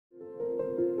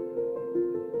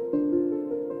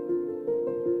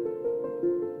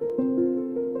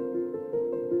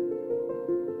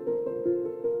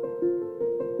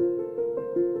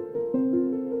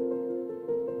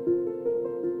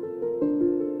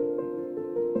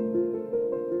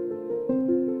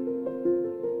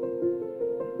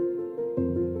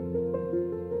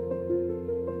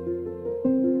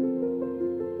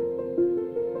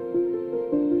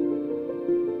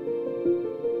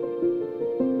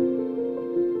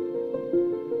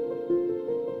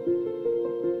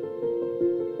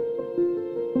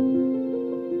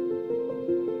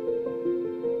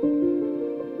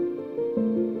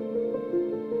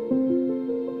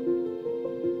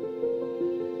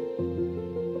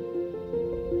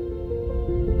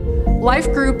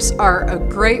Life groups are a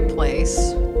great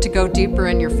place to go deeper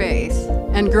in your faith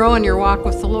and grow in your walk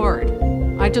with the Lord.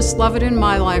 I just love it in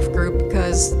my life group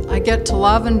because I get to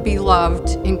love and be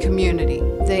loved in community.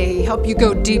 They help you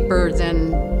go deeper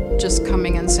than just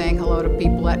coming and saying hello to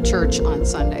people at church on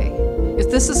Sunday.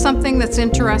 If this is something that's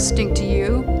interesting to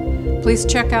you, please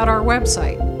check out our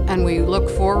website, and we look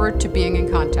forward to being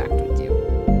in contact with you.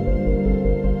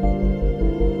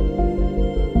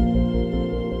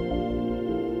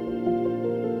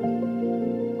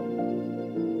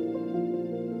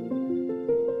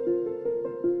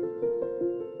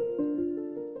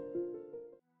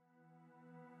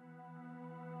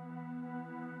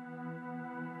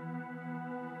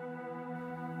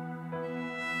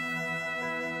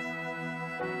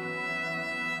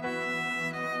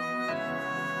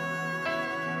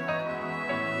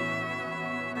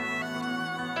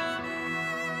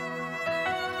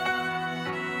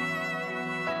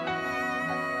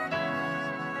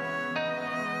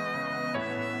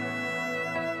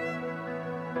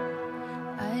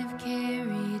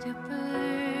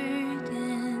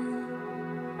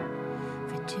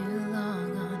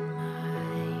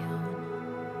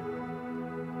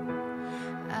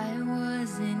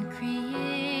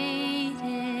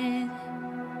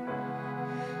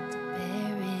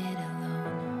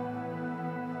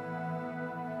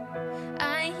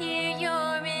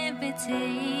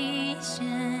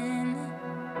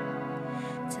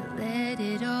 To let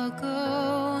it all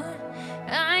go.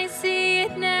 I see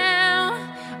it now.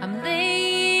 I'm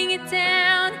laying it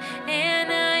down,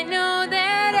 and I know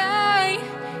that I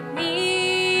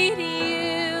need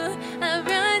you. I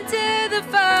run to the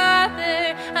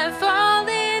Father. I fall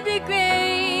into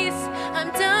grace.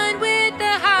 I'm done with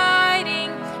the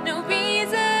hiding. No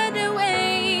reason to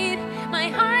wait. My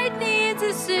heart needs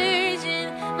a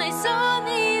surgeon. My soul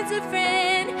needs a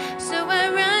friend. So I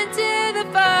run to the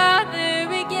Father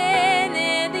again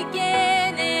and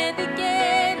again and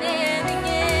again and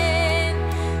again.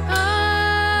 Oh,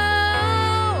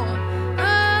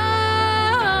 oh,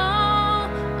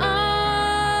 oh.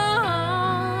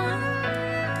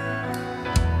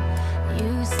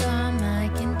 You saw my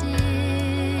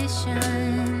condition,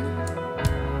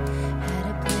 had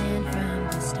a plan from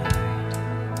the start.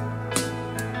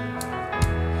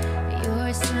 Your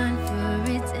son for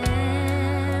redemption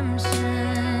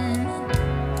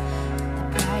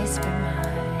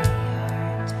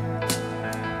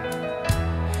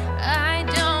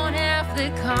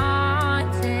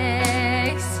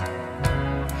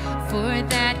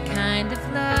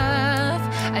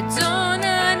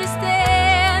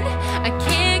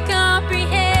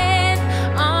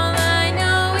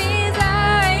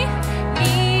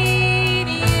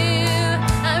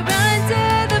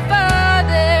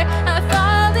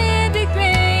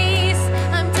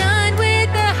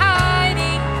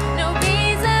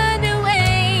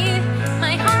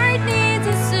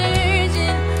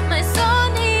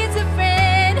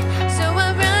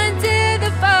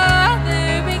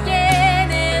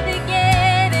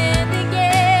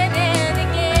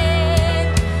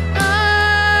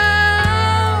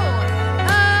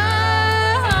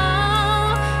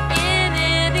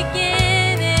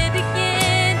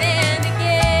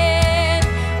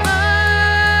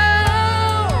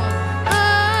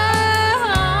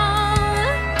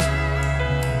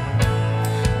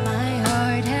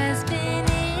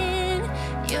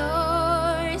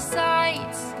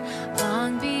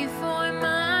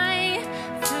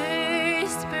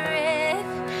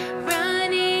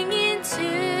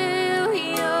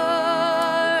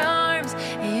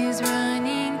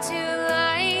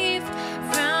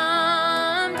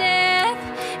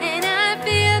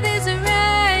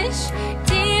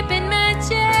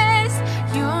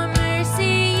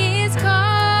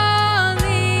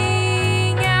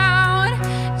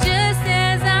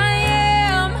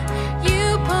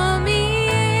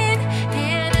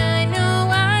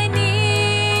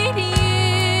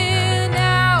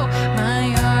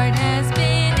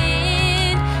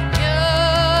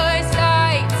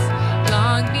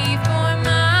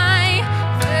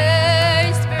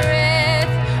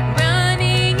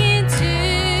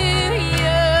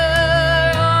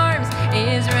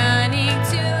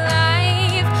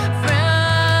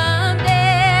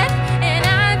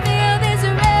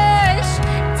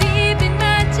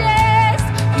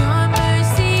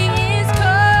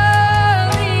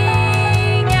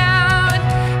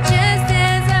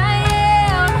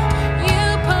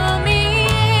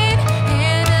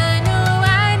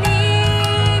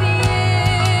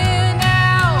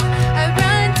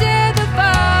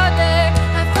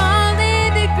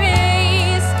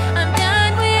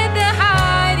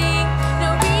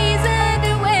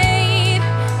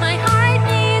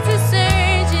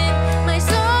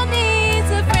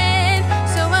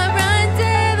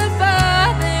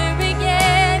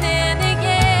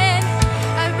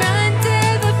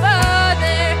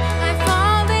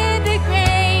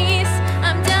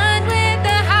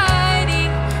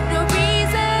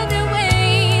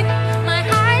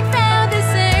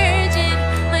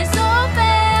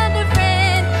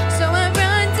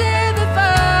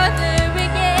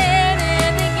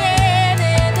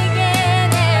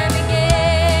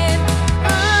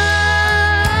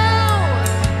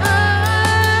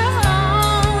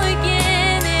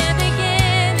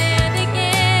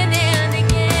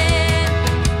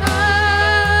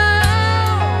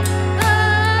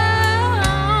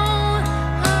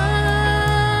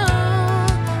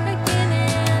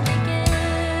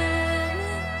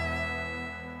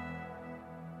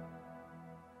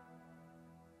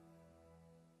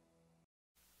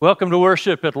Welcome to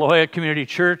worship at Jolla Community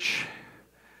Church.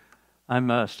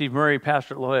 I'm Steve Murray,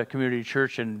 pastor at Jolla Community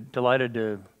Church, and delighted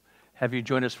to have you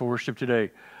join us for worship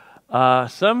today.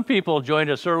 Some people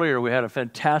joined us earlier. We had a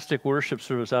fantastic worship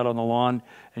service out on the lawn,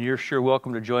 and you're sure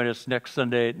welcome to join us next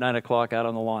Sunday at 9 o'clock out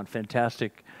on the lawn.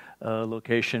 Fantastic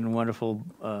location, wonderful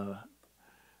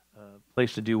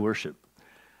place to do worship.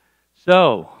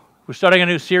 So, we're starting a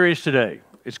new series today.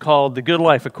 It's called The Good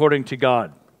Life According to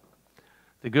God.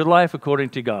 The Good Life According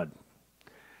to God.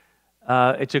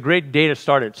 It's a great day to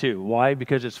start it, too. Why?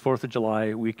 Because it's 4th of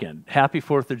July weekend. Happy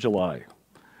 4th of July.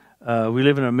 We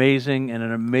live in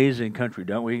an amazing country,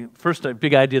 don't we? First, a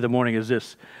big idea of the morning is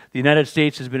this. The United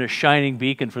States has been a shining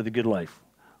beacon for the good life.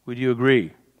 Would you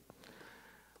agree?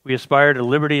 We aspire to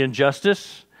liberty and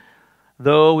justice,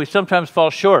 though we sometimes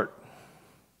fall short.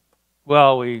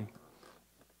 Well, we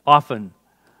often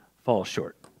fall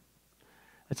short.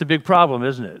 It's a big problem,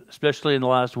 isn't it? Especially in the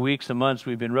last weeks and months,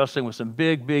 we've been wrestling with some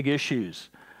big issues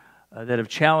that have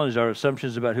challenged our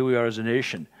assumptions about who we are as a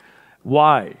nation.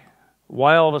 Why?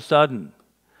 Why all of a sudden?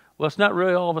 Well, it's not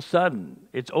really all of a sudden.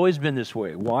 It's always been this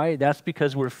way. Why? That's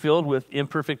because we're filled with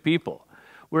imperfect people.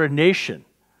 We're a nation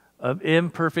of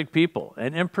imperfect people,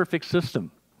 an imperfect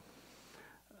system.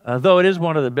 Though it is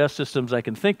one of the best systems I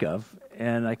can think of,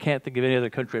 and I can't think of any other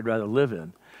country I'd rather live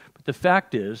in. But the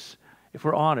fact is, if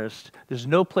we're honest, there's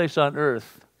no place on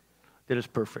earth that is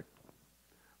perfect.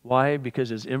 Why? Because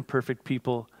there's imperfect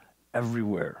people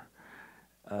everywhere.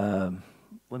 Let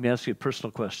me ask you a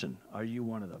personal question. Are you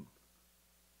one of them?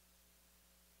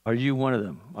 Are you one of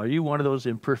them? Are you one of those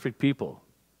imperfect people?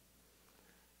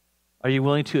 Are you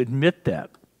willing to admit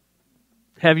that?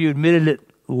 Have you admitted it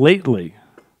lately?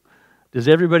 Does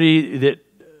everybody that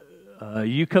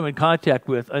you come in contact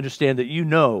with understand that you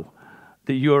know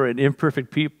that you're an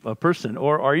imperfect person?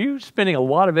 Or are you spending a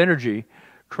lot of energy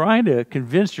trying to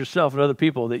convince yourself and other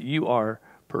people that you are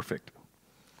perfect?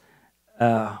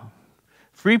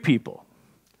 Free people.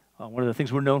 One of the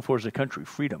things we're known for as a country,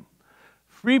 freedom.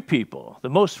 Free people, the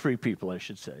most free people, I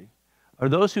should say, are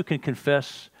those who can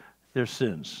confess their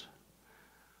sins.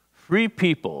 Free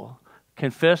people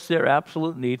confess their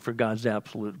absolute need for God's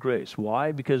absolute grace.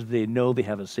 Why? Because they know they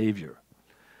have a Savior.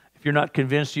 If you're not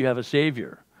convinced you have a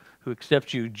Savior who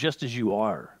accepts you just as you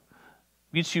are,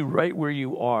 meets you right where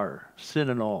you are, sin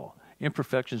and all,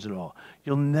 imperfections and all,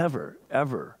 you'll never,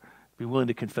 ever be willing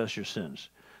to confess your sins.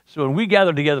 So when we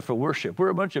gather together for worship, we're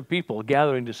a bunch of people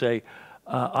gathering to say,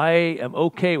 I am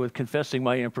okay with confessing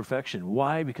my imperfection.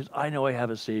 Why? Because I know I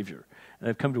have a Savior, and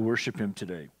I've come to worship Him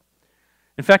today.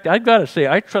 In fact, I've got to say,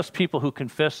 I trust people who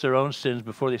confess their own sins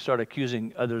before they start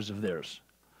accusing others of theirs.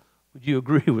 Would you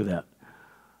agree with that?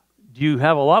 Do you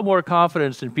have a lot more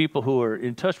confidence in people who are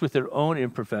in touch with their own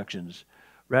imperfections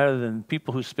rather than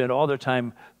people who spend all their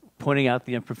time pointing out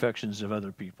the imperfections of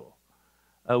other people?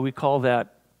 We call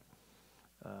that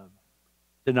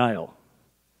denial.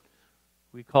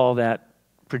 We call that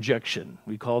projection.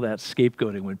 We call that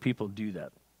scapegoating when people do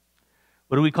that.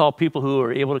 What do we call people who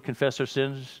are able to confess their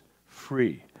sins?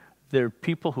 Free. They're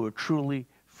people who are truly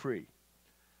free.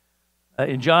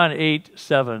 In John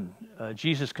 8:7,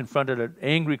 Jesus confronted an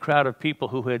angry crowd of people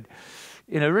who had,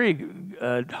 in a very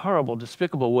horrible,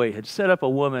 despicable way, had set up a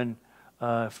woman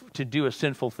to do a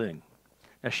sinful thing.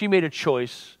 Now, she made a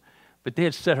choice, but they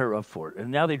had set her up for it. And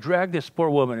now they dragged this poor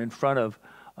woman in front of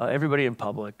everybody in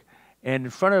public. And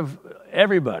in front of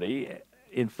everybody,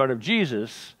 in front of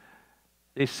Jesus,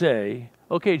 they say,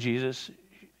 okay, Jesus,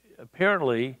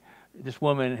 apparently this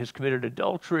woman has committed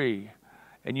adultery,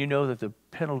 and you know that the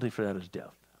penalty for that is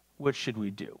death. What should we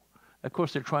do? Of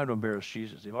course, they're trying to embarrass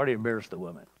Jesus. They've already embarrassed the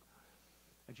woman.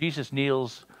 And Jesus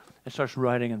kneels and starts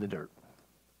writing in the dirt.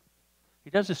 He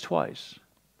does this twice.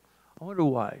 I wonder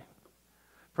why.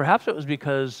 Perhaps it was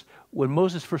because when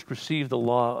Moses first received the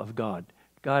law of God,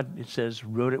 God, it says,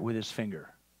 wrote it with his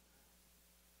finger.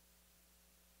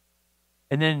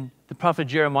 And then the prophet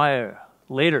Jeremiah,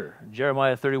 later,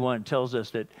 Jeremiah 31, tells us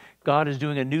that God is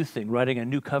doing a new thing, writing a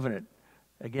new covenant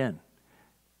again.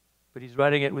 But he's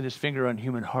writing it with his finger on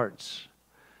human hearts.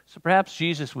 So perhaps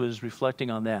Jesus was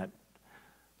reflecting on that.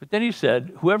 But then he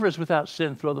said, whoever is without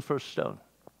sin, throw the first stone.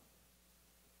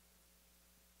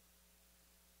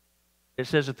 It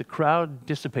says that the crowd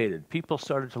dissipated. People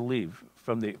started to leave,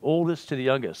 from the oldest to the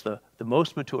youngest, the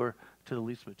most mature to the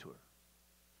least mature.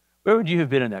 Where would you have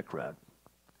been in that crowd?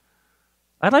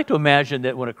 I'd like to imagine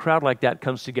that when a crowd like that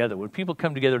comes together, when people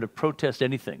come together to protest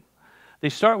anything, they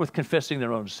start with confessing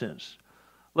their own sins.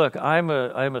 Look, I'm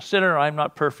a sinner, I'm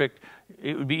not perfect.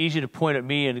 It would be easy to point at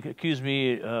me and accuse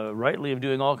me rightly of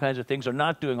doing all kinds of things or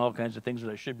not doing all kinds of things that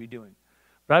I should be doing.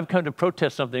 But I've come to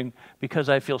protest something because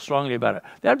I feel strongly about it.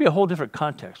 That would be a whole different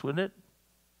context, wouldn't it?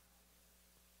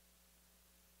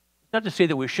 Not to say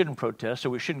that we shouldn't protest or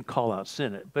we shouldn't call out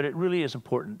sin, but it really is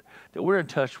important that we're in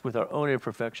touch with our own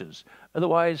imperfections.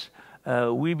 Otherwise,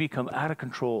 we become out of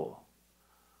control.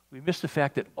 We miss the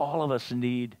fact that all of us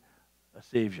need a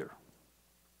Savior.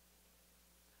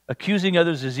 Accusing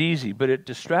others is easy, but it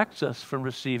distracts us from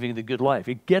receiving the good life.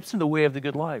 It gets in the way of the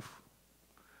good life.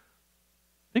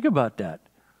 Think about that.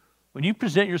 When you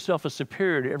present yourself as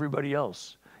superior to everybody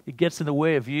else, it gets in the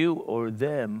way of you or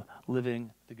them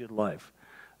living the good life.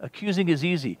 Accusing is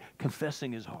easy.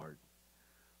 Confessing is hard.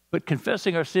 But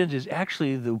confessing our sins is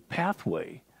actually the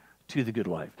pathway to the good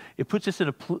life. It puts us in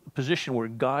a position where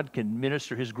God can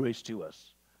minister His grace to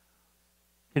us,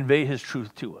 convey His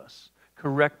truth to us,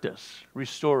 correct us,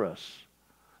 restore us,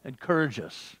 encourage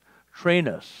us, train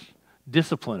us,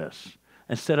 discipline us,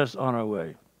 and set us on our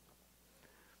way.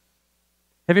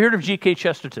 Have you heard of G.K.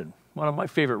 Chesterton? One of my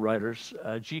favorite writers.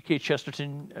 G.K.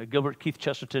 Chesterton, Gilbert Keith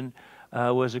Chesterton,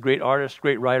 was a great artist,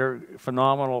 great writer,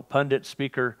 phenomenal pundit,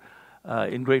 speaker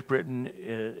in Great Britain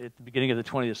at the beginning of the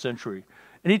 20th century.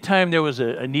 Anytime there was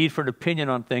a need for an opinion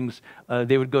on things,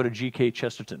 they would go to G.K.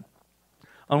 Chesterton.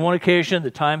 On one occasion,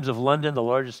 the Times of London, the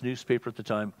largest newspaper at the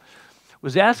time,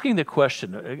 was asking the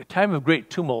question, a time of great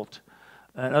tumult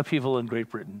and upheaval in Great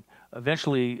Britain.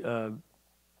 Eventually,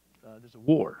 there's a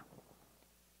war.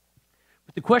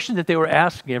 But the question that they were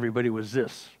asking everybody was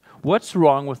this: what's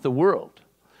wrong with the world?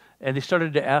 And they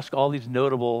started to ask all these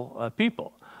notable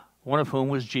people, one of whom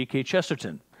was G.K.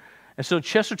 Chesterton. And so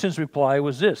Chesterton's reply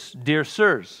was this: "Dear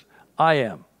sirs, I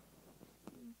am.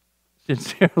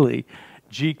 Sincerely,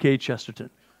 G.K. Chesterton."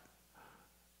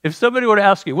 If somebody were to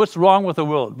ask you, what's wrong with the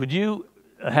world, would you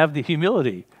have the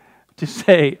humility to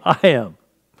say, I am?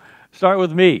 Start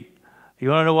with me. You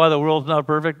want to know why the world's not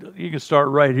perfect? You can start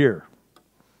right here.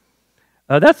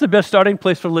 That's the best starting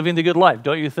place for living the good life,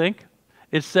 don't you think?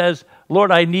 It says,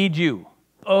 Lord, I need you.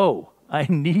 Oh, I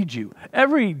need you.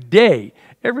 Every day,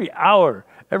 every hour,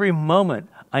 every moment,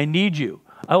 I need you.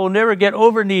 I will never get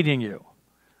over needing you.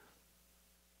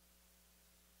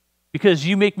 Because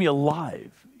you make me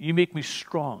alive. You make me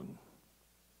strong.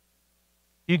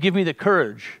 You give me the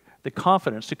courage, the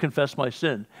confidence to confess my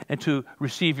sin and to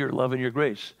receive your love and your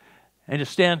grace and to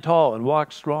stand tall and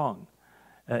walk strong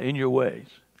in your ways.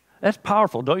 That's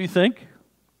powerful, don't you think?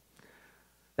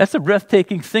 That's the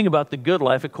breathtaking thing about the good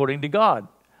life according to God.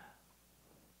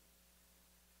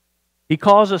 He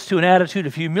calls us to an attitude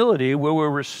of humility where we're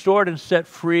restored and set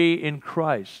free in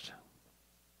Christ.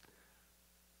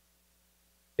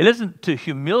 It isn't to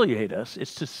humiliate us,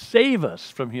 it's to save us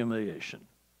from humiliation.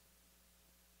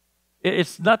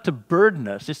 It's not to burden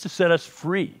us, it's to set us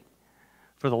free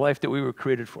for the life that we were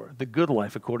created for, the good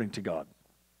life according to God.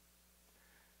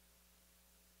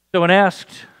 So when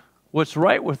asked what's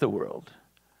right with the world,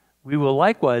 we will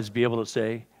likewise be able to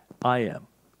say, I am.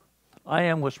 I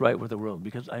am what's right with the world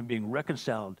because I'm being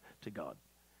reconciled to God.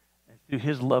 And through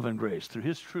His love and grace, through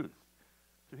His truth,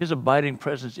 through His abiding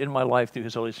presence in my life through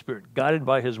His Holy Spirit, guided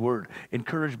by His Word,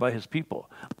 encouraged by His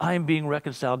people, I am being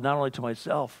reconciled not only to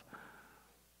myself,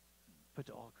 but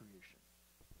to all creation.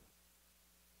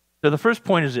 So the first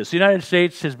point is this: the United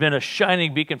States has been a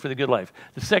shining beacon for the good life.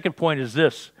 The second point is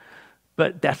this: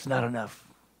 but that's not enough.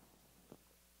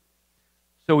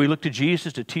 So we look to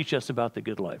Jesus to teach us about the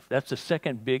good life. That's the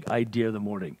second big idea of the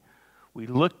morning. We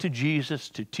look to Jesus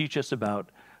to teach us about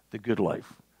the good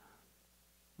life.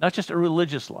 Not just a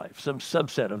religious life, some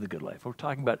subset of the good life. We're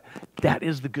talking about that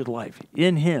is the good life.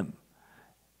 In Him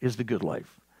is the good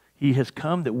life. He has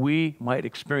come that we might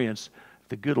experience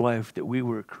the good life that we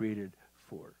were created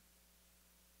for.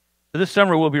 So this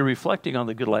summer we'll be reflecting on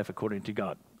the good life according to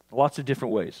God. Lots of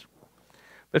different ways.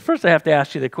 But first I have to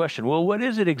ask you the question, well, what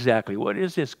is it exactly? What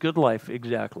is this good life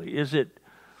exactly? Is it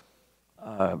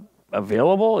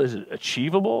available? Is it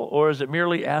achievable? Or is it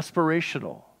merely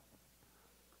aspirational?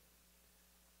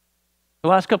 The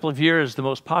last couple of years, the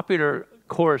most popular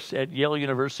course at Yale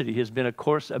University has been a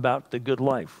course about the good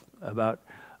life, about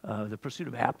the pursuit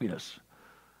of happiness.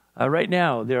 Right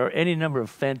now, there are any number of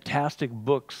fantastic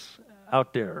books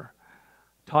out there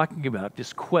talking about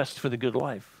this quest for the good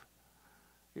life.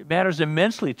 It matters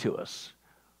immensely to us.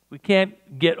 We can't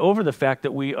get over the fact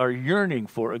that we are yearning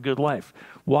for a good life.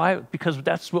 Why? Because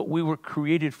that's what we were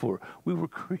created for. We were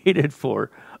created for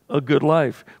a good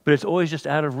life. But it's always just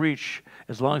out of reach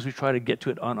as long as we try to get to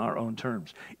it on our own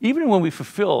terms. Even when we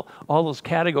fulfill all those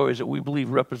categories that we believe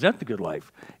represent the good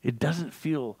life, it doesn't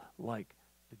feel like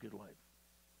the good life.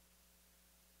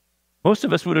 Most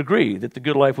of us would agree that the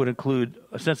good life would include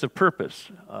a sense of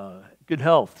purpose, good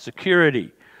health,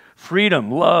 security,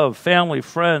 freedom, love, family,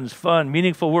 friends, fun,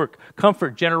 meaningful work,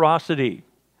 comfort, generosity,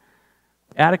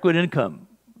 adequate income,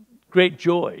 great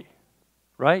joy,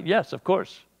 right? Yes, of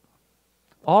course.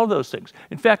 All those things.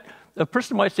 In fact, a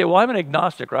person might say, well, I'm an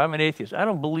agnostic or I'm an atheist. I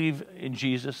don't believe in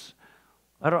Jesus.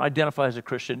 I don't identify as a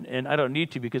Christian, and I don't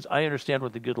need to because I understand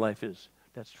what the good life is.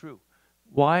 That's true.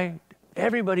 Why?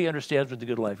 Everybody understands what the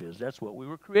good life is. That's what we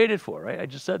were created for, right? I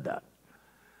just said that.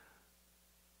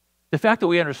 The fact that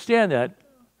we understand that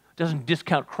doesn't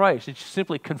discount Christ. It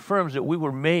simply confirms that we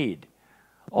were made.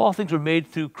 All things were made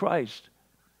through Christ.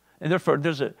 And therefore,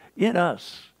 there's in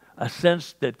us a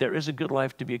sense that there is a good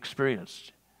life to be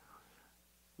experienced.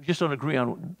 We just don't agree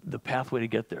on the pathway to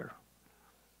get there.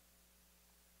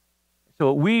 So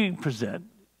what we present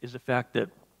is the fact that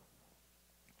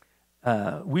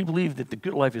we believe that the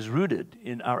good life is rooted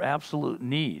in our absolute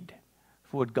need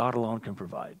for what God alone can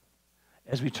provide.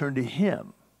 As we turn to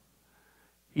Him,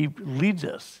 He leads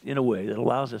us in a way that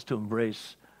allows us to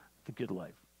embrace the good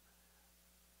life.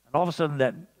 And all of a sudden,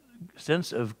 that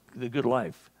sense of the good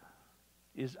life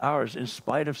is ours in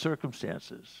spite of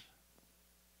circumstances,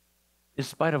 in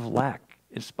spite of lack,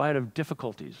 in spite of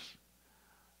difficulties.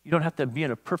 You don't have to be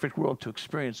in a perfect world to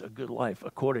experience a good life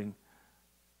according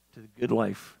to the good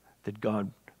life that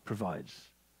God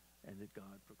provides and that God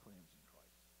proclaims in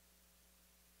Christ.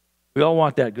 We all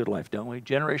want that good life, don't we?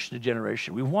 Generation to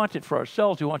generation. We want it for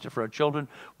ourselves. We want it for our children.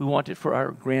 We want it for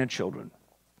our grandchildren.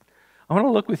 I want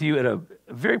to look with you at a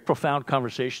very profound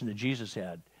conversation that Jesus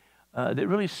had that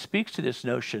really speaks to this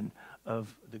notion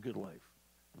of the good life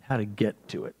and how to get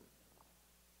to it.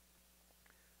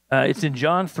 It's in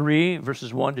John 3,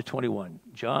 verses 1 to 21.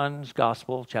 John's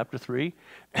Gospel, chapter 3,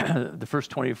 the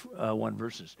first 21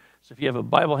 verses. So if you have a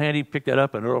Bible handy, pick that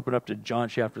up and it'll open up to John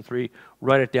chapter 3.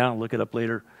 Write it down, look it up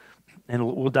later, and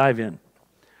we'll dive in.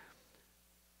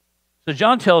 So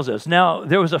John tells us, now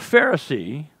there was a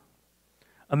Pharisee,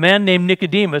 a man named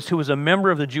Nicodemus, who was a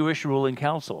member of the Jewish ruling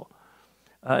council.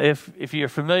 If you're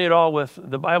familiar at all with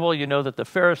the Bible, you know that the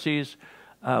Pharisees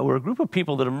were a group of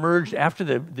people that emerged after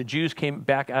the Jews came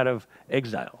back out of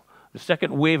exile. The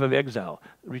second wave of exile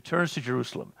returns to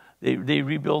Jerusalem. They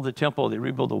rebuild the temple, they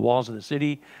rebuild the walls of the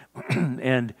city,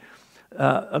 and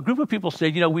a group of people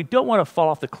said, we don't want to fall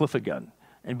off the cliff again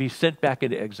and be sent back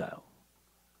into exile.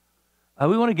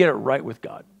 We want to get it right with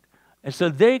God. And so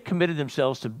they committed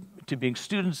themselves to being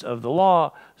students of the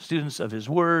law, students of His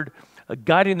Word,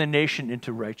 guiding the nation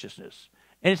into righteousness.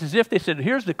 And it's as if they said,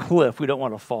 here's the cliff we don't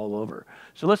want to fall over.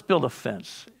 So let's build a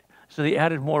fence. So they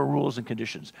added more rules and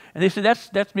conditions. And they said,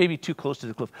 that's maybe too close to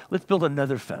the cliff. Let's build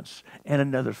another fence and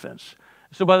another fence.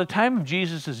 So by the time of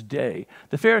Jesus' day,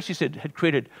 the Pharisees had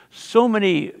created so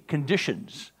many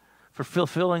conditions for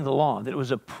fulfilling the law that it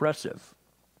was oppressive.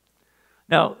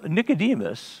 Now,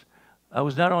 Nicodemus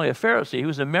was not only a Pharisee, he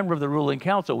was a member of the ruling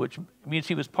council, which means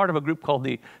he was part of a group called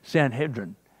the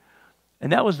Sanhedrin.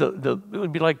 And that was it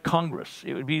would be like Congress.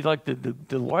 It would be like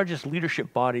the largest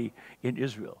leadership body in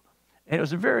Israel. And it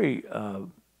was a very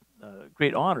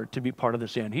great honor to be part of the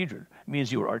Sanhedrin. It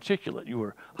means you were articulate, you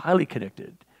were highly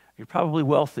connected, you're probably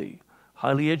wealthy,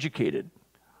 highly educated.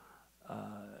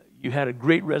 You had a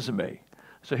great resume.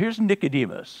 So here's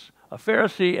Nicodemus, a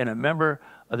Pharisee and a member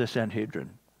of the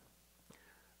Sanhedrin.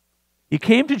 He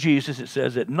came to Jesus, it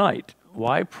says, at night.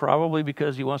 Why? Probably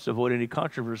because he wants to avoid any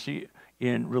controversy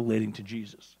in relating to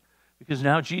Jesus. Because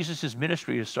now Jesus'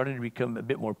 ministry is starting to become a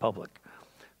bit more public.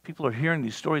 People are hearing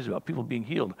these stories about people being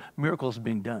healed, miracles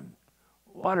being done,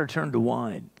 water turned to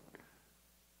wine,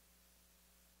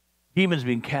 demons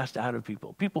being cast out of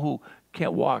people, people who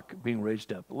can't walk being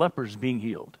raised up, lepers being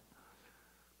healed.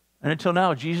 And until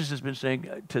now, Jesus has been saying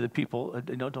to the people,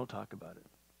 no, don't talk about it.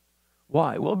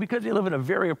 Why? Well, because they live in a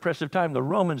very oppressive time. The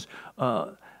Romans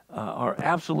are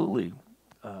absolutely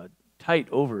tight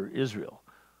over Israel,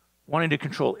 wanting to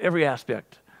control every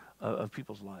aspect of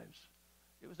people's lives.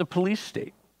 It was a police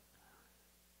state.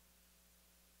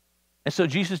 And so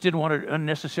Jesus didn't want to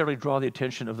unnecessarily draw the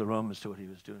attention of the Romans to what he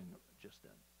was doing just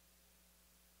then.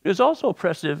 It was also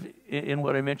oppressive in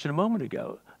what I mentioned a moment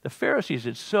ago. The Pharisees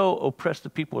had so oppressed the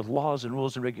people with laws and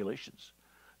rules and regulations.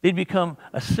 They'd become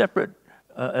a separate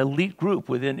elite group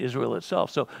within Israel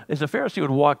itself. So as a Pharisee would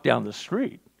walk down the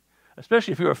street,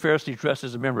 especially if you were a Pharisee dressed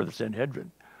as a member of the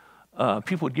Sanhedrin,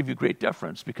 people would give you great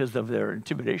deference because of their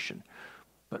intimidation,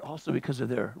 but also because of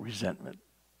their resentment.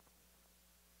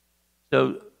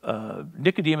 So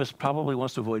Nicodemus probably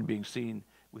wants to avoid being seen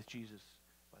with Jesus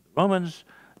by the Romans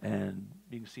and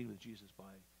being seen with Jesus by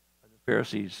the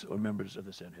Pharisees or members of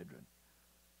the Sanhedrin.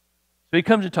 So he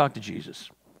comes to talk to Jesus.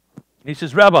 And he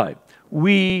says, Rabbi,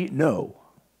 we know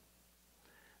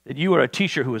that you are a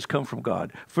teacher who has come from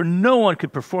God. For no one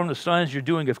could perform the signs you're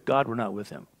doing if God were not with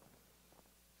him.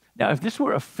 Now, if this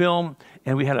were a film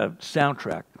and we had a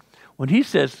soundtrack, when he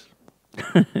says,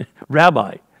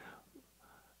 Rabbi,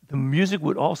 the music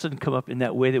would all of a sudden come up in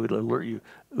that way that would alert you,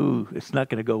 ooh, it's not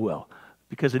going to go well.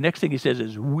 Because the next thing he says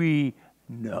is, we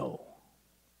know.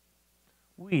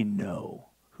 We know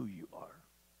who you are.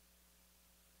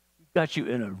 We've got you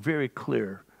in a very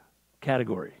clear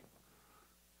category.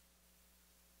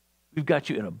 We've got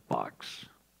you in a box.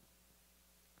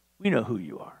 We know who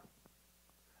you are.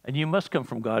 And you must come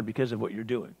from God because of what you're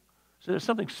doing. So there's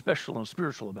something special and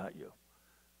spiritual about you.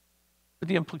 But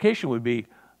the implication would be,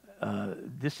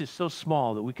 this is so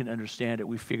small that we can understand it.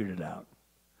 We figured it out.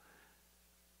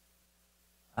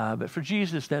 But for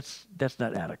Jesus, that's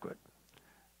not adequate.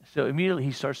 So immediately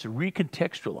he starts to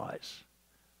recontextualize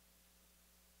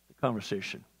the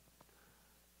conversation.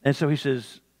 And so he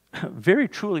says, very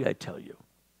truly I tell you.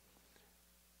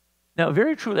 Now,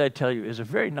 very truly I tell you is a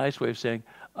very nice way of saying,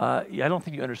 I don't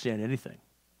think you understand anything.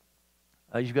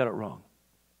 You've got it wrong.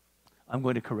 I'm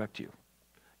going to correct you.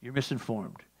 You're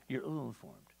misinformed. You're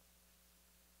ill-informed.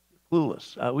 You're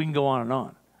clueless. We can go on and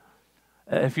on.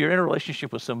 If you're in a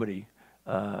relationship with somebody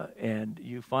and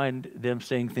you find them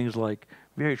saying things like,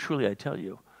 very truly I tell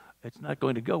you, it's not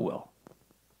going to go well.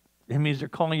 It means they're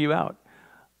calling you out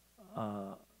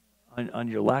on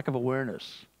your lack of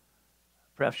awareness,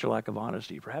 perhaps your lack of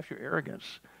honesty, perhaps your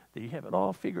arrogance, that you have it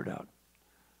all figured out.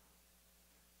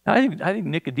 Now, I think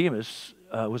Nicodemus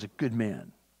was a good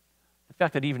man. The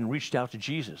fact that he even reached out to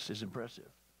Jesus is impressive.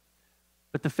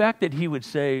 But the fact that he would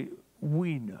say,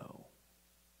 we know.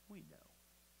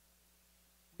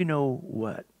 We know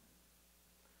what?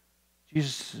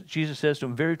 Jesus says to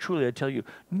him, very truly I tell you,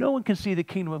 no one can see the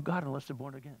kingdom of God unless they're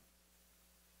born again.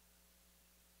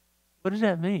 What does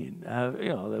that mean?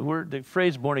 The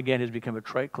phrase born again has become a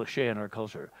trite cliche in our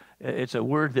culture. It's a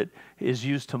word that is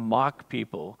used to mock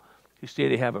people who say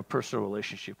they have a personal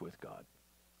relationship with God.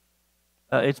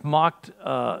 It's mocked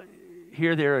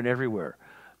here, there, and everywhere.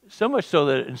 So much so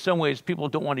that in some ways people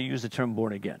don't want to use the term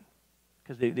born again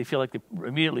because they feel like they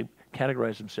immediately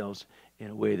categorize themselves in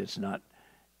a way that's not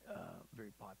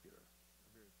very popular.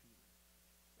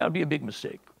 That would be a big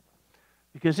mistake.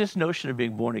 Because this notion of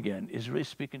being born again is really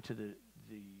speaking to the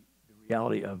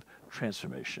reality of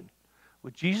transformation.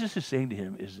 What Jesus is saying to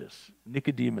him is this,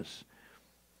 Nicodemus,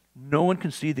 no one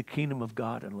can see the kingdom of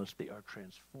God unless they are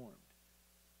transformed.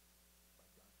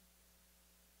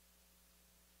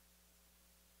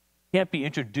 You can't be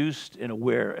introduced and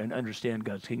aware and understand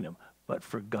God's kingdom, but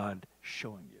for God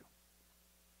showing you.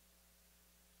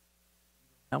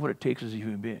 Not what it takes as a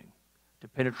human being to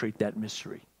penetrate that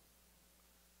mystery.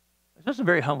 That's a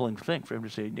very humbling thing for him to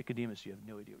say, Nicodemus, you have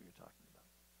no idea what you're talking about.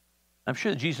 I'm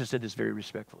sure that Jesus said this very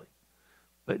respectfully.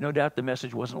 But no doubt the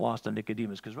message wasn't lost on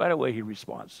Nicodemus because right away he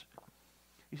responds.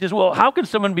 He says, well, how can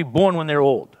someone be born when they're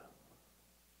old?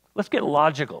 Let's get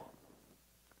logical.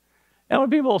 And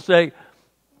when people say,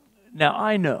 now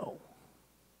I know,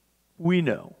 we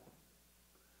know.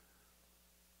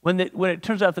 When it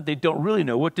turns out that they don't really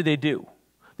know, what do?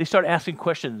 They start asking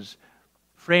questions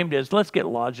framed as, let's get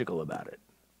logical about it.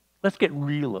 Let's get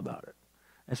real about it.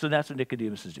 And so that's what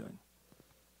Nicodemus is doing.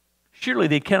 Surely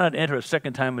they cannot enter a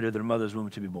second time into their mother's womb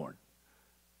to be born.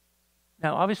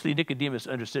 Now, obviously, Nicodemus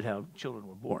understood how children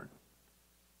were born.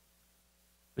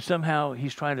 But somehow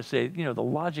he's trying to say, the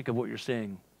logic of what you're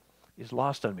saying is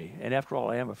lost on me. And after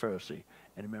all, I am a Pharisee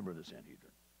and a member of the Sanhedrin.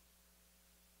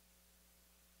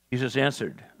 Jesus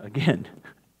answered, again,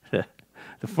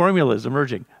 the formula is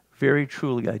emerging. Very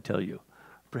truly, I tell you.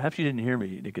 Perhaps you didn't hear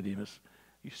me, Nicodemus.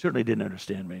 You certainly didn't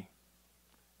understand me.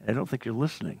 And I don't think you're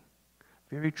listening.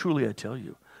 Very truly, I tell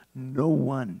you, no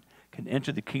one can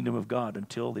enter the kingdom of God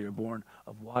until they are born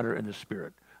of water and the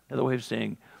Spirit. Another way of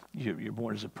saying you're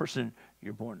born as a person,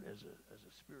 you're born as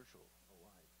a spiritual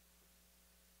alive.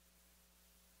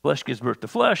 Flesh gives birth to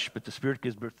flesh, but the Spirit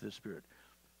gives birth to the Spirit.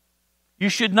 You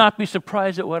should not be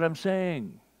surprised at what I'm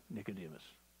saying, Nicodemus.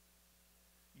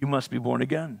 You must be born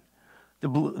again.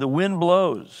 The wind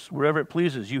blows wherever it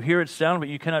pleases. You hear its sound, but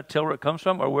you cannot tell where it comes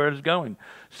from or where it is going.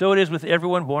 So it is with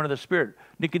everyone born of the Spirit.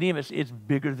 Nicodemus, it's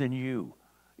bigger than you.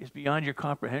 It's beyond your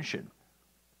comprehension.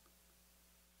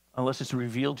 Unless it's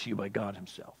revealed to you by God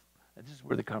himself. And this is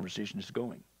where the conversation is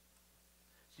going.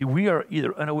 See, we are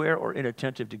either unaware or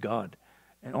inattentive to God.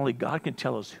 And only God can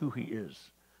tell us who he is,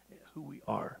 who we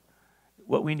are,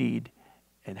 what we need,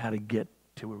 and how to get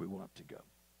to where we want to go.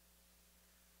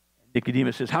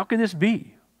 Nicodemus says, how can this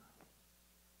be?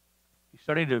 He's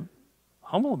starting to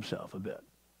humble himself a bit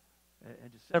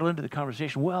and to settle into the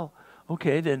conversation. Well,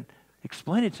 okay, then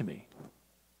explain it to me.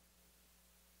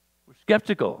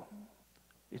 skeptical.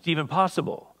 It's even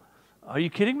possible. Are you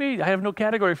kidding me? I have no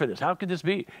category for this. How could this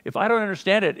be? If I don't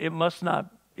understand it, it must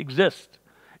not exist.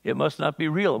 It must not be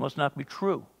real. It must not be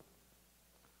true.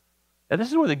 And this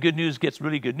is where the good news gets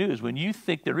really good news. When you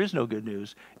think there is no good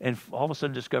news and all of a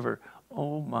sudden discover,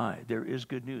 oh my, there is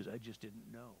good news. I just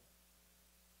didn't know.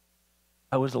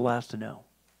 I was the last to know.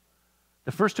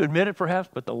 The first to admit it perhaps,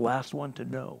 but the last one to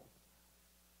know.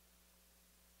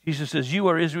 Jesus says, you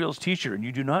are Israel's teacher and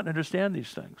you do not understand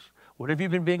these things. What have you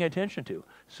been paying attention to?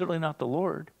 Certainly not the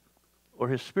Lord or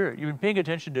his Spirit. You've been paying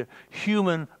attention to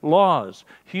human laws,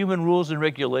 human rules and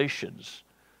regulations,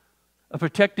 a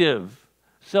protective,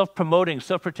 self-promoting,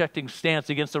 self-protecting stance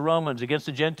against the Romans, against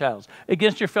the Gentiles,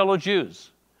 against your fellow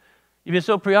Jews. You've been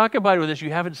so preoccupied with this,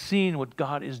 you haven't seen what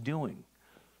God is doing.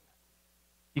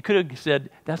 You could have said,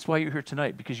 that's why you're here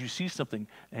tonight, because you see something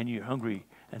and you're hungry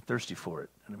and thirsty for it.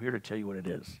 And I'm here to tell you what it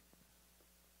is.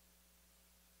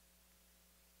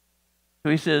 So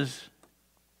he says,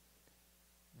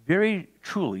 very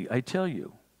truly, I tell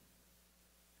you,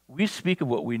 we speak of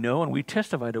what we know and we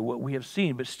testify to what we have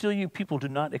seen, but still you people do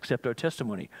not accept our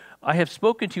testimony. I have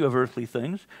spoken to you of earthly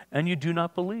things, and you do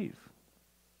not believe.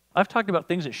 I've talked about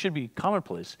things that should be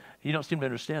commonplace, and you don't seem to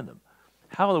understand them.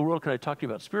 How in the world can I talk to you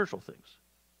about spiritual things?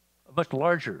 A much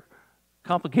larger,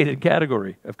 complicated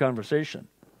category of conversation.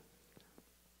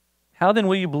 How then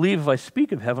will you believe if I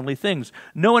speak of heavenly things?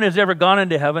 No one has ever gone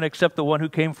into heaven except the one who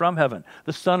came from heaven,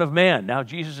 the Son of Man. Now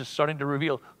Jesus is starting to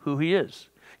reveal who he is.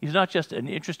 He's not just an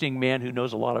interesting man who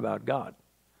knows a lot about God,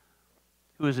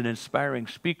 who is an inspiring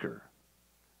speaker.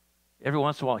 Every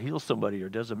once in a while heals somebody or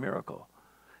does a miracle.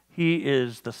 He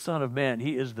is the Son of Man.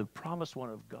 He is the promised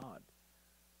one of God,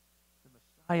 the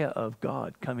Messiah of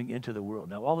God coming into the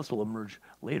world. Now all this will emerge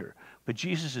later, but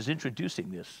Jesus is introducing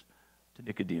this to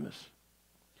Nicodemus.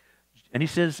 And he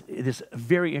says this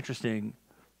very interesting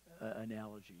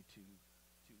analogy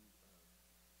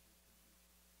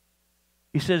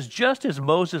he says, just as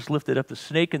Moses lifted up the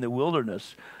snake in the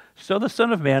wilderness, so the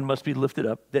Son of Man must be lifted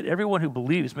up, that everyone who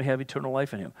believes may have eternal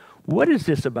life in him. What is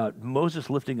this about Moses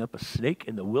lifting up a snake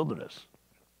in the wilderness?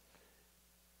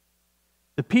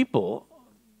 The people,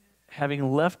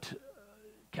 having left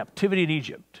captivity in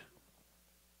Egypt,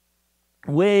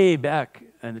 way back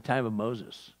in the time of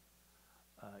Moses,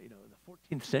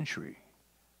 the 14th century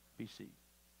BC,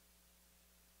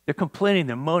 they're complaining,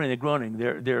 they're moaning, they're groaning,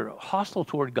 they're hostile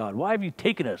toward God. Why have you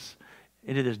taken us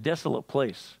into this desolate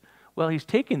place? Well, he's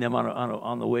taking them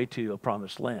on the way to a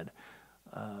promised land.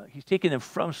 He's taking them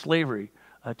from slavery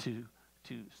to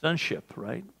sonship,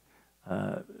 right?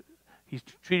 He's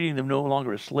treating them no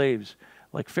longer as slaves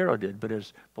like Pharaoh did, but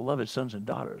as beloved sons and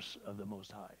daughters of the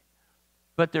Most High.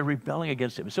 But they're rebelling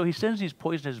against him. So he sends these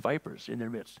poisonous vipers in their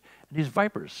midst. And these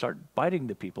vipers start biting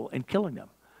the people and killing them.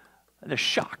 And they're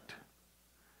shocked.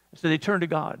 So they turn to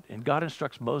God, and God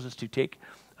instructs Moses to take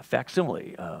a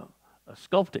facsimile, a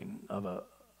sculpting of a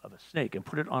snake, and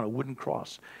put it on a wooden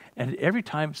cross. And every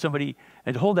time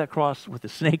and hold that cross with the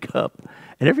snake up,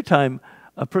 and every time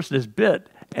a person is bit,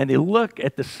 and they look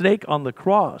at the snake on the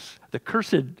cross, the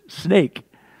cursed snake,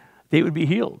 they would be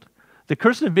healed. The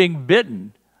curse of being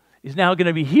bitten is now going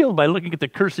to be healed by looking at the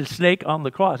cursed snake on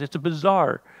the cross. It's a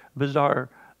bizarre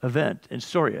event and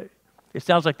story. It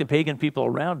sounds like the pagan people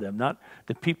around them, not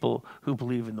the people who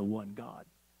believe in the one God.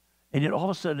 And yet all of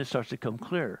a sudden it starts to come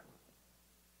clear.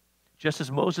 Just as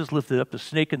Moses lifted up the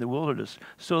snake in the wilderness,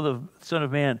 so the Son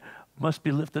of Man must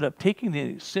be lifted up, taking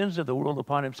the sins of the world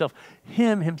upon himself,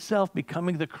 him himself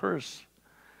becoming the curse.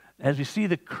 As we see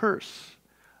the curse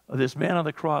of this man on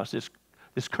the cross,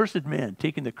 this cursed man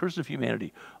taking the curse of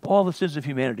humanity, all the sins of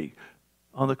humanity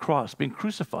on the cross, being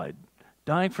crucified,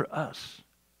 dying for us,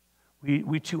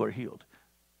 we too are healed.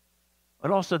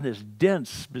 But all of a sudden this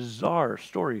dense, bizarre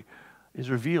story is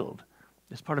revealed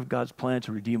as part of God's plan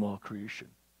to redeem all creation.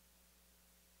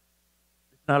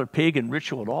 It's not a pagan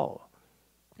ritual at all.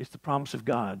 It's the promise of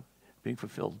God being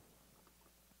fulfilled.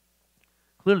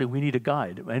 Clearly we need a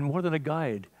guide, and more than a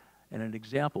guide and an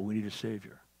example, we need a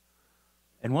Savior.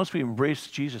 And once we embrace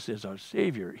Jesus as our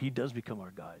Savior, he does become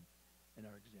our guide and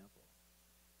our example.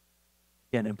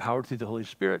 Again, empowered through the Holy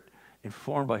Spirit,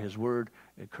 informed by his word,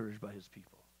 encouraged by his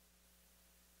people.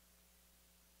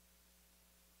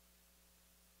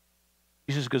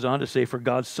 Jesus goes on to say, for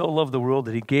God so loved the world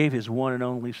that he gave his one and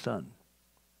only Son,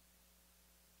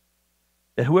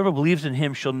 that whoever believes in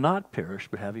him shall not perish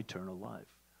but have eternal life,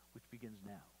 which begins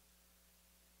now.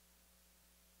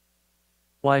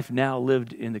 Life now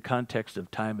lived in the context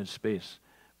of time and space,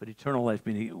 but eternal life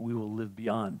meaning we will live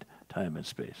beyond time and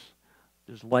space.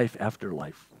 There's life after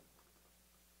life.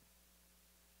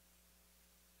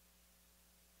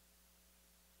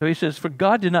 So he says, for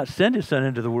God did not send his Son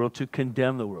into the world to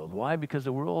condemn the world. Why? Because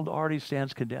the world already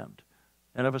stands condemned.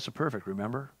 None of us are perfect,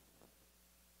 remember?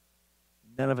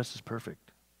 None of us is perfect.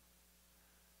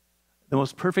 The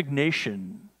most perfect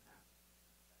nation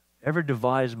ever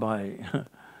devised by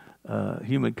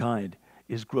humankind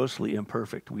is grossly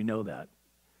imperfect. We know that.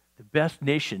 The best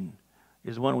nation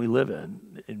is one we live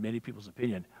in many people's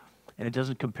opinion, and it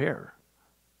doesn't compare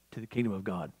to the kingdom of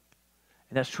God.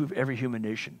 And that's true of every human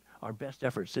nation. Our best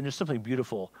efforts, and there's something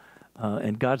beautiful,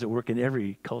 and God's at work in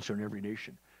every culture and every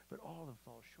nation, but all of them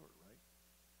fall short, right?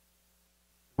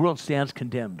 The world stands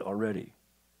condemned already.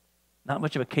 Not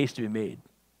much of a case to be made.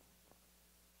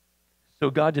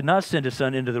 So God did not send his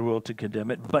Son into the world to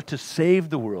condemn it, but to save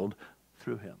the world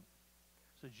through him.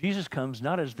 So Jesus comes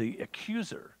not as the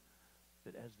accuser,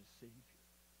 but as the Savior.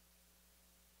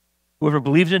 Whoever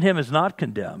believes in him is not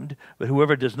condemned, but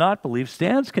whoever does not believe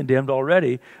stands condemned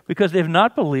already because they've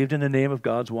not believed in the name of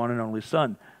God's one and only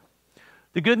Son.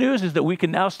 The good news is that we can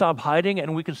now stop hiding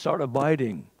and we can start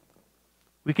abiding.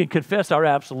 We can confess our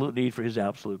absolute need for his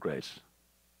absolute grace.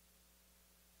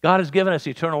 God has given us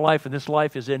eternal life, and this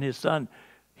life is in his Son.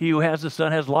 He who has the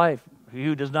Son has life. He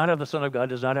who does not have the Son of God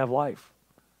does not have life.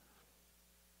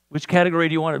 Which category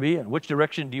do you want to be in? Which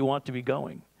direction do you want to be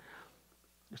going?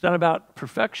 It's not about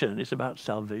perfection. It's about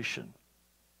salvation.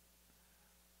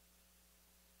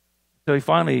 So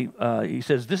he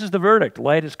says, this is the verdict.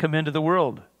 Light has come into the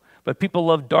world, but people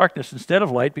love darkness instead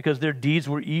of light because their deeds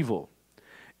were evil.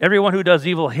 Everyone who does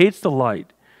evil hates the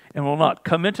light and will not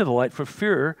come into the light for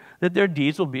fear that their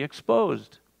deeds will be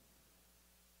exposed.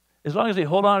 As long as they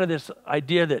hold on to this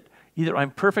idea that either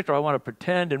I'm perfect or I want to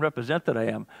pretend and represent that I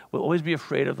am, we'll always be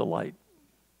afraid of the light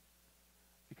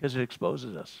because it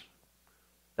exposes us.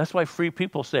 That's why free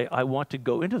people say, I want to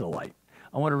go into the light.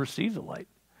 I want to receive the light.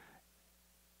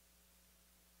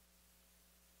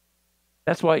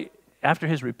 That's why after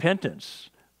his repentance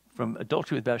from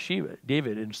adultery with Bathsheba,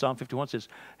 David in Psalm 51 says,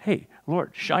 hey,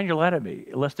 Lord, shine your light on me,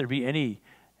 lest there be any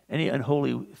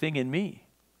unholy thing in me.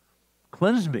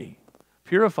 Cleanse me,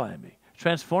 purify me,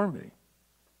 transform me.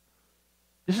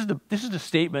 This is the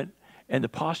statement and the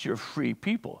posture of free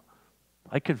people.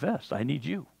 I confess, I need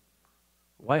you.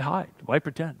 Why hide? Why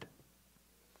pretend?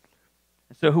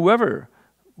 And so whoever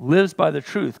lives by the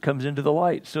truth comes into the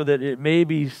light so that it may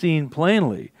be seen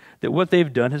plainly that what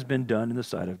they've done has been done in the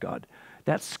sight of God.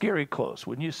 That's scary close,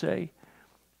 wouldn't you say?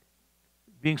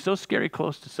 Being so scary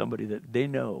close to somebody that they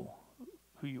know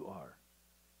who you are.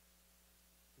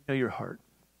 They know your heart.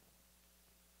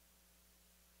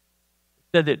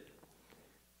 It said that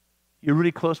you're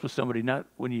really close with somebody not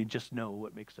when you just know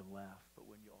what makes them laugh, but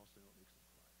when you also know what makes them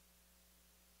cry.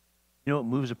 You know what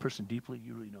moves a person deeply?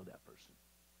 You really know that person.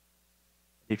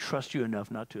 They trust you enough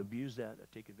not to abuse that or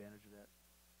take advantage of that.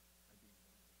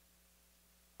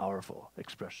 Powerful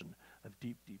expression of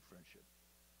deep, deep friendship.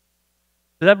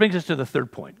 So that brings us to the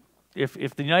third point. If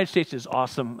the United States is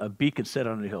awesome, a beacon set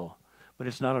on a hill, but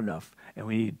it's not enough, and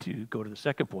we need to go to the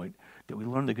second point, that we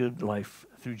learn the good life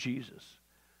through Jesus.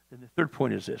 Then the third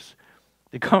point is this.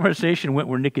 The conversation went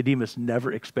where Nicodemus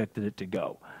never expected it to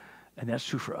go. And that's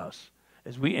true for us.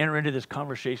 As we enter into this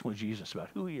conversation with Jesus about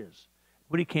who he is,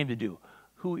 what he came to do,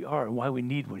 who we are, and why we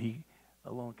need what he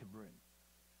alone can bring.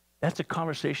 That's a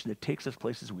conversation that takes us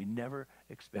places we never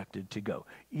expected to go,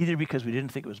 either because we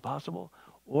didn't think it was possible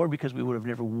or because we would have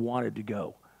never wanted to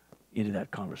go into that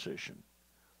conversation.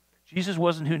 Jesus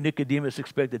wasn't who Nicodemus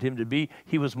expected him to be.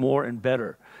 He was more and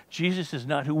better. Jesus is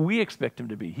not who we expect him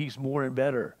to be. He's more and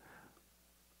better.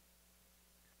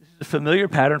 This is a familiar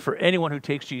pattern for anyone who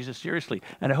takes Jesus seriously,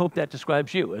 and I hope that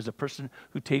describes you as a person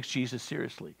who takes Jesus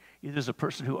seriously, either as a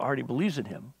person who already believes in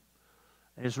him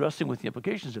and is wrestling with the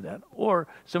implications of that, or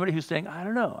somebody who's saying, I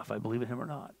don't know if I believe in him or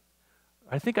not.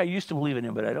 I think I used to believe in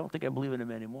him, but I don't think I believe in him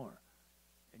anymore.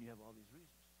 And you have all these reasons.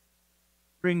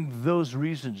 Bring those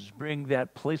reasons, bring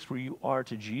that place where you are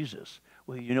to Jesus,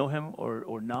 whether you know him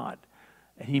or not.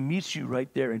 And he meets you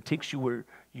right there and takes you where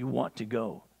you want to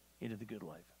go into the good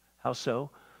life. How so?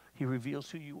 He reveals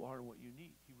who you are and what you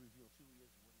need. He reveals who he is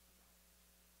and what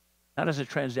he's about. Not as a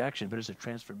transaction, but as a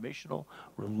transformational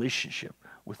relationship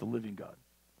with the living God.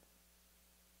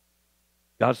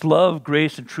 God's love,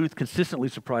 grace, and truth consistently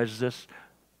surprises us.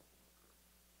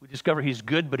 We discover he's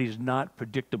good, but he's not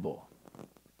predictable.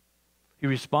 He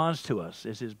responds to us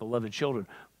as his beloved children,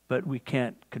 but we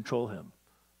can't control him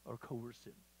or coerce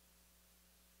him.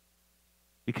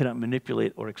 We cannot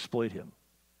manipulate or exploit him.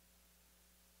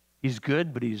 He's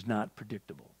good, but he's not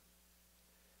predictable.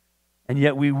 And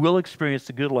yet we will experience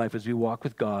the good life as we walk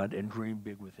with God and dream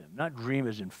big with him. Not dream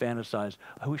as in fantasize,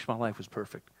 I wish my life was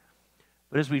perfect.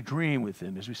 But as we dream with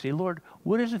him, as we say, Lord,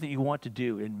 what is it that you want to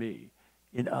do in me,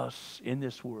 in us, in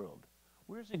this world?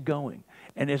 Where is it going?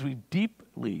 And as we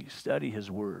deeply study his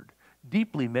word,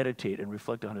 deeply meditate and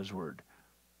reflect on his word,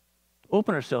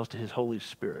 open ourselves to his Holy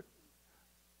Spirit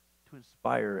to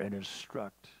inspire and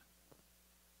instruct.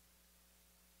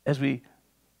 As we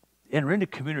enter into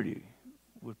community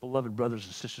with beloved brothers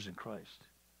and sisters in Christ,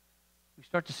 we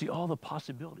start to see all the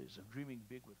possibilities of dreaming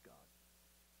big with God,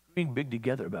 dreaming big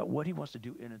together about what he wants to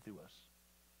do in and through us.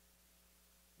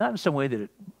 Not in some way that it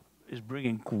is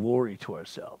bringing glory to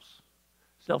ourselves,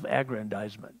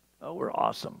 self-aggrandizement. Oh, we're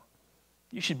awesome.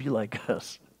 You should be like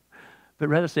us. But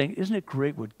rather saying, isn't it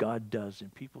great what God does in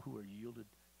people who are yielded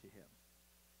to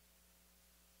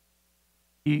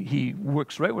him? He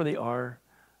works right where they are,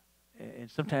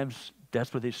 and sometimes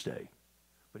that's where they stay.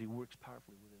 But he works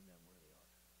powerfully within them where they are.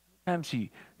 Sometimes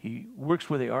he works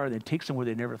where they are and then takes them where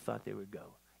they never thought they would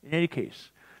go. In any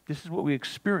case, this is what we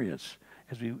experience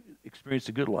as we experience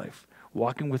the good life,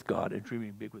 walking with God and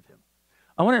dreaming big with him.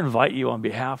 I want to invite you on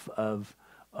behalf of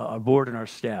our board and our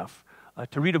staff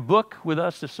to read a book with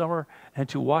us this summer and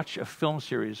to watch a film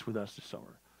series with us this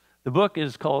summer. The book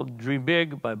is called Dream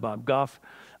Big by Bob Goff.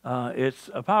 It's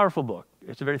a powerful book.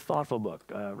 It's a very thoughtful book.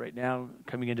 Right now,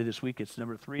 coming into this week, it's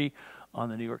number 3 on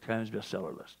the New York Times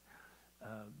bestseller list.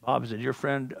 Bob is a dear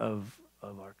friend of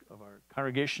our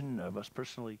congregation, of us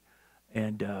personally,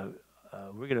 and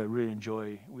we are really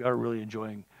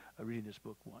enjoying reading this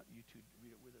book. We want you to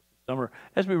read it with us this summer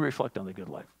as we reflect on the good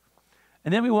life.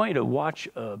 And then we want you to watch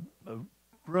a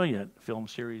brilliant film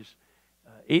series,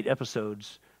 8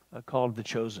 episodes, called The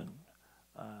Chosen.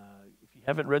 If you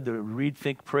haven't read the Read,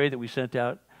 Think, Pray that we sent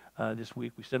out this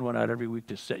week, we send one out every week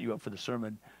to set you up for the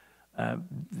sermon.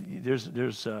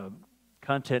 There's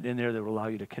content in there that will allow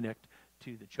you to connect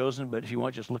to The Chosen. But if you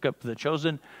want, just look up The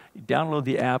Chosen, download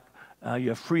the app. You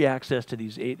have free access to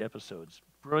these 8 episodes.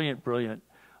 Brilliant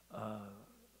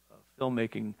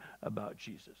filmmaking about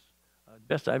Jesus.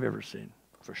 Best I've ever seen,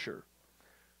 for sure.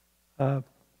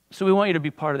 So we want you to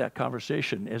be part of that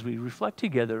conversation as we reflect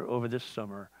together over this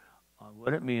summer on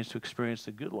what it means to experience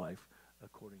the good life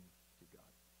according to God.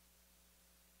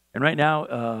 And right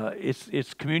now,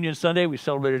 it's Communion Sunday. We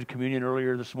celebrated Communion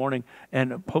earlier this morning,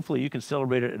 and hopefully you can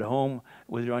celebrate it at home,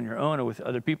 whether you're on your own or with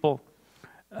other people.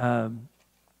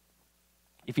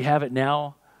 If you have it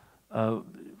now,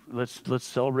 let's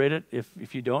celebrate it.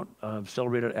 If you don't,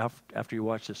 celebrate it after you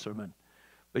watch this sermon.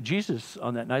 But Jesus,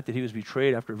 on that night that he was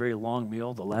betrayed after a very long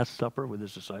meal, the Last Supper with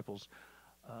his disciples,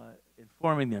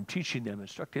 informing them, teaching them,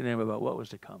 instructing them about what was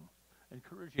to come,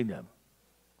 encouraging them,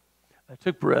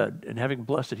 took bread, and having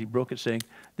blessed it, he broke it, saying,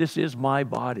 "This is my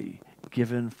body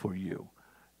given for you.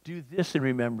 Do this in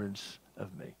remembrance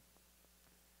of me."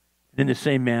 And in the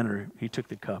same manner, he took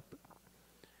the cup.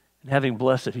 And having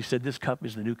blessed it, he said, "This cup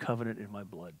is the new covenant in my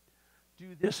blood.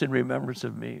 Do this in remembrance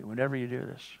of me whenever you do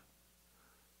this."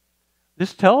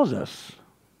 This tells us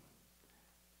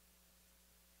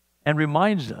and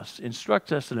reminds us,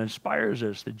 instructs us, and inspires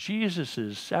us that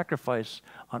Jesus' sacrifice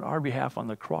on our behalf on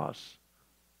the cross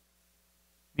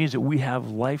means that we have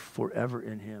life forever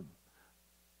in him.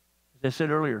 As I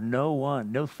said earlier,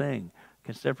 no thing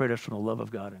can separate us from the love of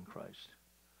God in Christ.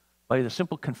 By the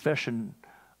simple confession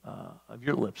of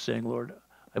your lips saying, "Lord,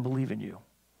 I believe in you.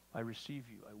 I receive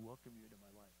you. I welcome you into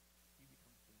my life." You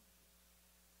become king.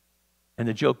 And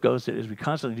the joke goes that as we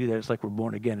constantly do that, it's like we're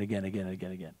born again.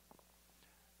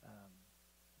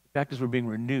 The fact is we're being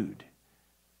renewed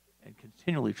and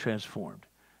continually transformed.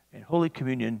 And Holy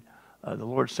Communion, the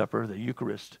Lord's Supper, the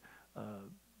Eucharist,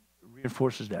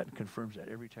 reinforces that and confirms that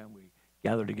every time we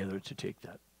gather together to take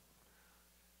that.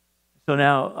 So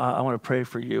now I want to pray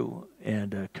for you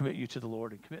and commit you to the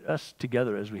Lord and commit us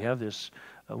together as we have this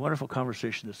wonderful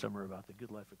conversation this summer about the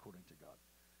good life according to God.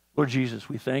 Lord Jesus,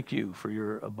 we thank you for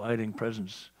your abiding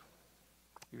presence,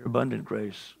 your abundant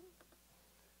grace,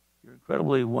 your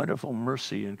incredibly wonderful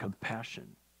mercy and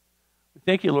compassion. We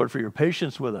thank you, Lord, for your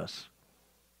patience with us.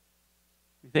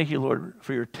 We thank you, Lord,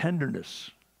 for your tenderness.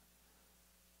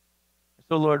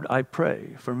 So, Lord, I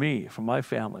pray for me, for my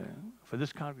family, for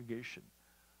this congregation,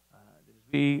 as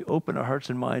we open our hearts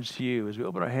and minds to you, as we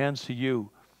open our hands to you,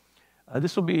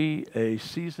 this will be a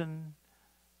season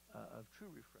of true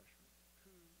refreshment,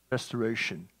 true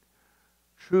restoration,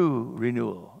 true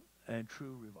renewal, and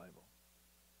true revival.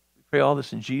 We pray all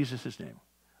this in Jesus' name.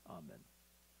 Amen.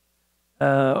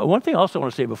 One thing also I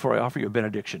want to say before I offer you a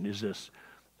benediction is this.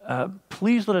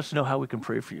 Please let us know how we can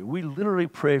pray for you. We literally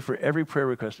pray for every prayer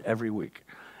request every week.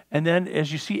 And then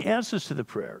as you see answers to the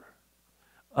prayer,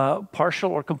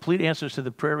 partial or complete answers to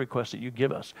the prayer requests that you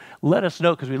give us, let us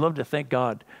know, because we love to thank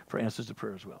God for answers to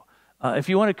prayer as well. If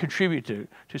you want to contribute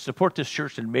to support this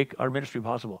church and make our ministry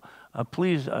possible,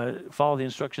 please follow the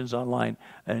instructions online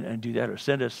and do that, or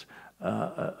send us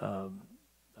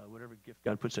whatever gift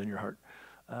God puts in your heart.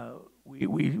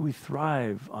 We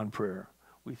thrive on prayer.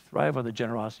 We thrive on the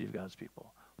generosity of God's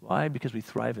people. Why? Because we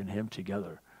thrive in Him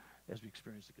together as we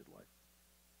experience a good life.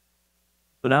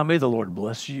 So now may the Lord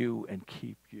bless you and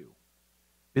keep you.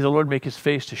 May the Lord make His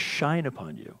face to shine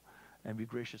upon you and be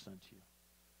gracious unto you.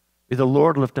 May the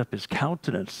Lord lift up His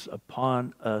countenance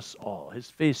upon us all, His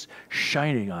face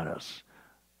shining on us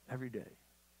every day. In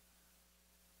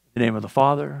the name of the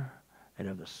Father, and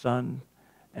of the Son,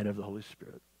 and of the Holy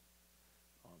Spirit.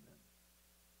 Amen.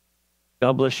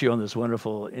 God bless you on this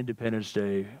wonderful Independence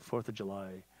Day, 4th of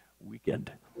July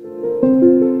weekend.